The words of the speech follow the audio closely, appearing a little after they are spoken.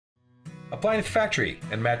Appliance Factory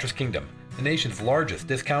and Mattress Kingdom, the nation's largest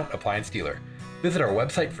discount appliance dealer. Visit our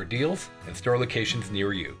website for deals and store locations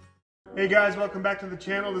near you. Hey guys, welcome back to the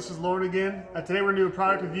channel. This is Lauren again. Today we're going to do a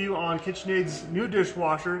product review on KitchenAid's new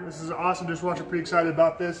dishwasher. This is an awesome dishwasher, pretty excited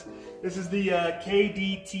about this. This is the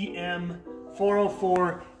KDTM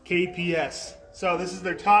 404 KPS. So this is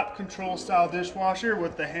their top control style dishwasher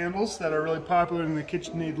with the handles that are really popular in the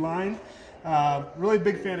KitchenAid line. Really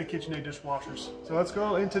big fan of KitchenAid dishwashers. So let's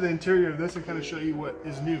go into the interior of this and kind of show you what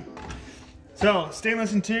is new. So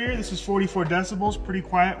stainless interior, this is 44 decibels, pretty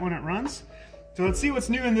quiet when it runs. So let's see what's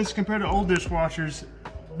new in this compared to old dishwashers.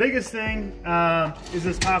 Biggest thing is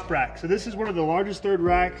this top rack. So this is one of the largest third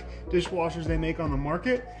rack dishwashers they make on the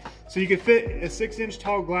market. So you can fit a 6-inch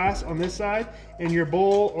tall glass on this side and your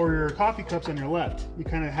bowl or your coffee cups on your left. You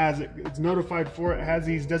kind of has it, it's notified for it. It has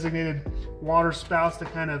these designated water spouts to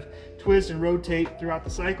kind of twist and rotate throughout the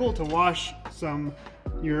cycle to wash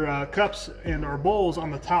your cups and or bowls on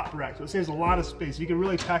the top rack. So it saves a lot of space. You can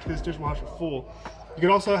really pack this dishwasher full. You can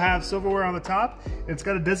also have silverware on the top. It's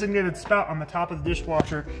got a designated spout on the top of the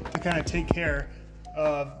dishwasher to kind of take care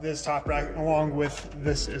of this top rack along with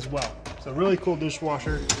this as well. So really cool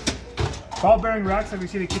dishwasher. Ball bearing racks like we've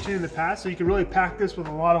seen in KitchenAid in the past, so you can really pack this with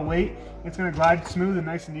a lot of weight. It's going to glide smooth and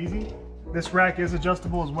nice and easy. This rack is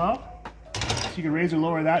adjustable as well, so you can raise or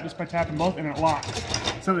lower that just by tapping both, and it locks.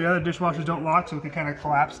 Some of the other dishwashers don't lock, so it can kind of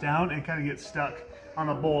collapse down and kind of get stuck on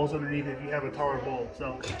the bowls underneath if you have a taller bowl.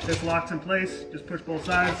 So this locks in place, just push both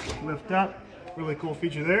sides, lift up. Really cool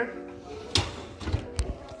feature there.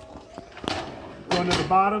 Going to the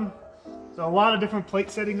bottom. So a lot of different plate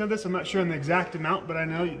settings of this. I'm not sure on the exact amount, but I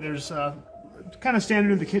know there's kind of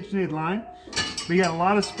standard in the KitchenAid line. But you got a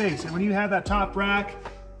lot of space, and when you have that top rack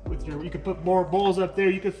with you can put more bowls up there.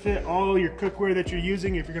 You could fit all your cookware that you're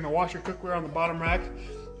using if you're going to wash your cookware on the bottom rack.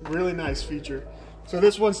 Really nice feature. So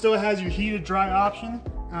this one still has your heated dry option.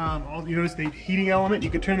 You notice the heating element, you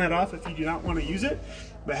can turn that off if you do not want to use it,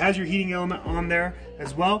 but it has your heating element on there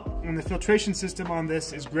as well. And the filtration system on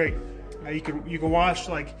this is great. You can wash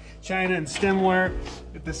like china and stemware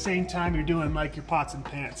at the same time you're doing like your pots and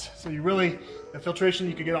pans. So the filtration,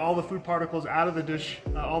 you can get all the food particles out of the dish,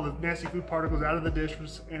 all the nasty food particles out of the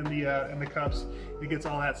dishes and the cups. It gets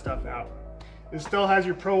all that stuff out. It still has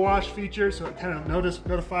your Pro Wash feature, so it kind of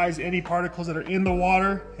notifies any particles that are in the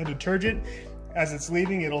water and detergent. As it's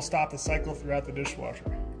leaving, it'll stop the cycle throughout the dishwasher.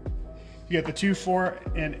 You get the 2, 4,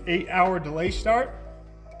 and 8 hour delay start,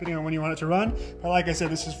 depending on when you want it to run. But like I said,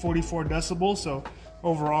 this is 44 decibels, so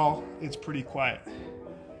overall, it's pretty quiet.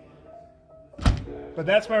 But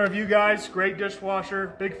that's my review, guys. Great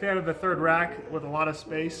dishwasher. Big fan of the third rack with a lot of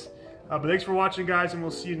space. But thanks for watching, guys, and we'll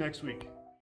see you next week.